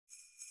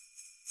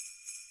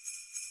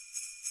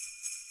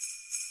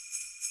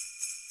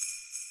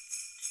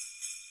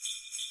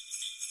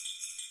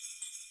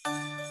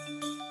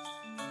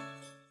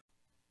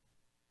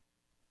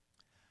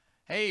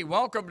Hey,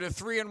 welcome to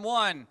 3 and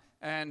 1,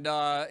 and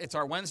it's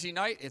our Wednesday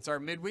night. It's our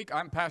midweek.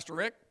 I'm Pastor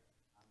Rick.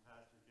 I'm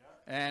Pastor Jeff.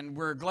 And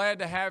we're glad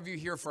to have you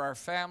here for our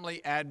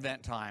family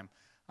Advent time.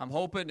 I'm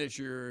hoping that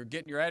you're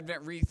getting your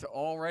Advent wreath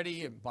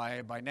already, and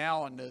by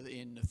now in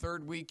the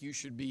third week you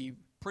should be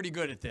pretty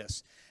good at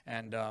this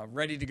and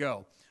ready to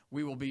go.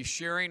 We will be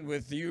sharing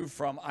with you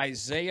from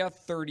Isaiah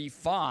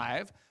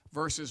 35,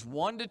 verses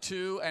 1 to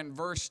 2 and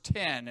verse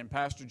 10, and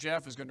Pastor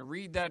Jeff is going to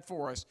read that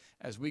for us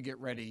as we get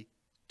ready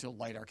to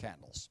light our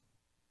candles.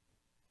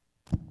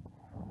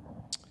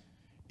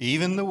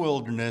 Even the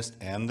wilderness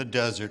and the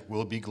desert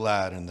will be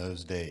glad in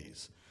those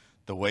days.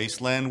 The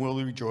wasteland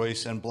will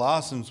rejoice, and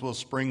blossoms will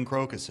spring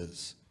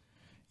crocuses.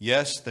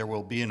 Yes, there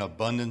will be an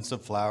abundance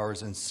of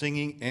flowers and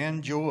singing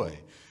and joy.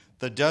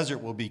 The desert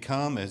will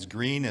become as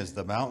green as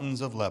the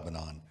mountains of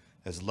Lebanon,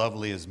 as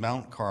lovely as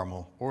Mount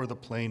Carmel or the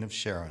plain of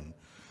Sharon.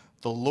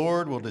 The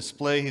Lord will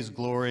display his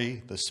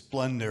glory, the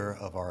splendor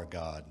of our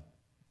God.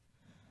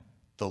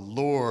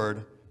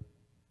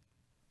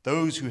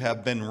 Those who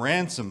have been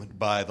ransomed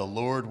by the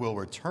Lord will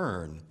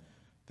return.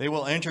 They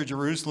will enter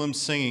Jerusalem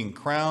singing,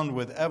 crowned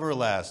with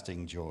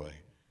everlasting joy.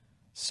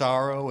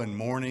 Sorrow and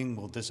mourning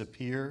will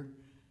disappear,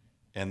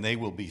 and they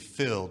will be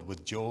filled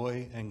with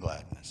joy and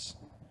gladness.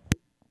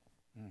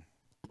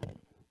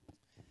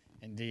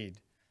 Indeed.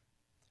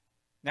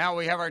 Now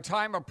we have our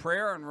time of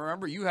prayer, and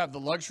remember, you have the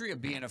luxury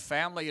of being a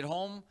family at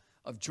home,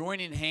 of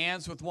joining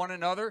hands with one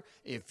another.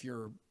 If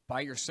you're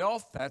by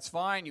yourself, that's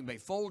fine. You may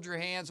fold your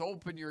hands,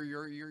 open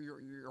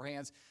your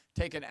hands,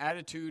 take an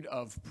attitude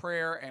of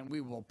prayer, and we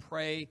will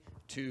pray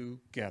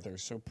together.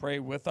 So pray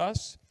with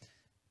us.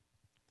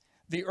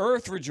 The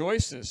earth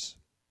rejoices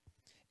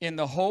in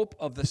the hope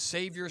of the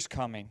Savior's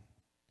coming.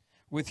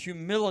 With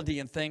humility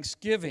and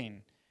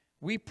thanksgiving,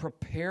 we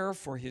prepare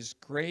for his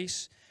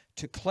grace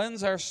to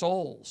cleanse our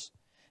souls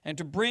and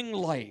to bring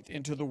light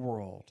into the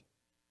world.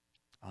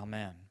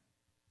 Amen.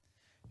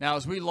 Now,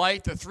 as we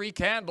light the 3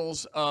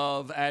 candles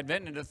of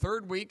Advent in the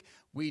third week,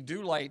 we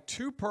do light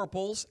 2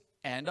 purples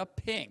and a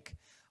pink.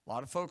 A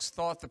lot of folks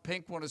thought the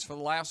pink one is for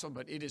the last one,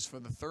 but it is for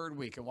the third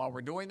week. And while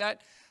we're doing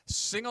that,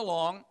 sing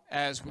along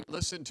as we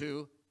listen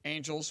to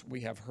Angels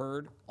We Have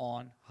Heard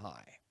on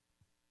High.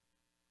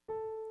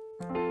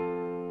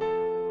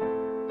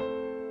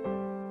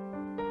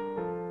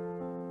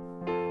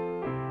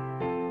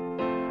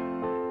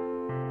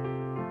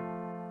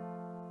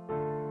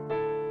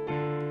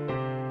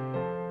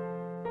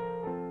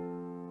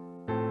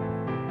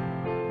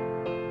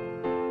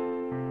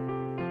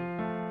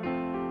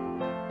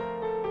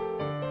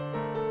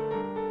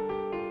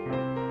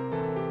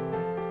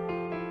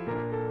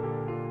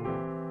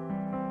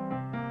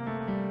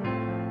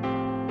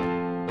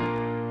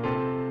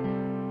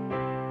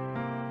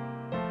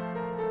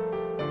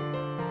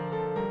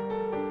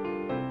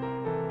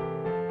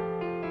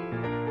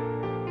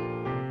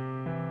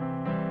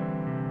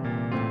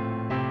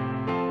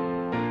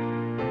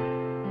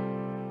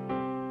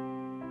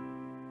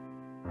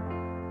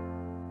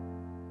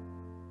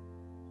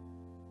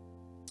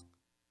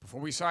 Before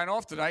we sign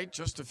off tonight,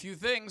 just a few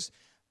things.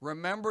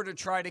 Remember to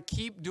try to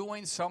keep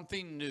doing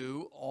something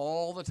new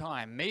all the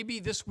time. Maybe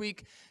this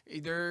week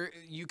either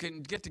you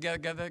can get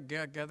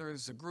together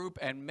as a group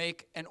and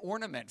make an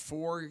ornament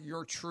for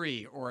your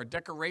tree or a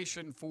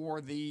decoration for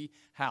the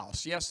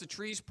house. Yes, the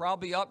tree's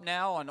probably up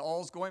now and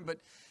all's going, but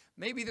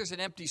maybe there's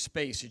an empty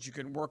space that you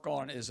can work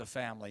on as a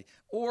family.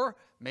 Or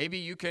maybe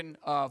you can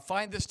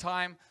find this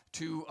time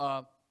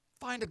to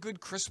find a good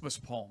Christmas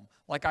poem,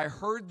 like I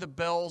Heard the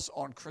Bells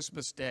on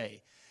Christmas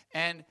Day,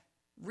 and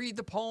read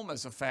the poem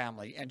as a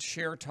family and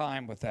share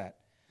time with that.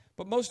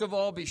 But most of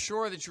all, be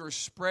sure that you're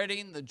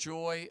spreading the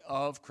joy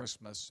of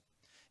Christmas.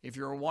 If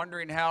you're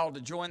wondering how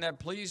to join that,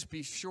 please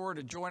be sure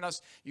to join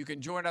us. You can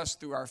join us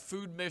through our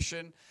food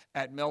mission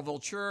at Melville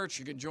Church.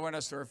 You can join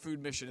us through our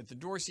food mission at the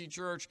Dorsey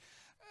Church.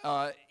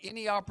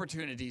 Any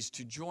opportunities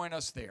to join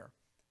us there.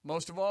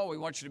 Most of all, we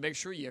want you to make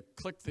sure you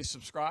click the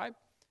subscribe,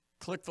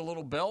 click the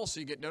little bell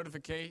so you get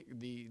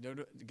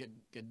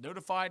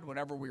notified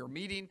whenever we are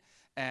meeting.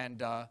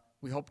 And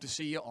we hope to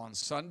see you on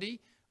Sunday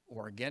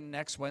or again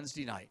next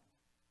Wednesday night.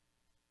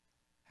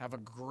 Have a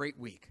great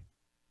week.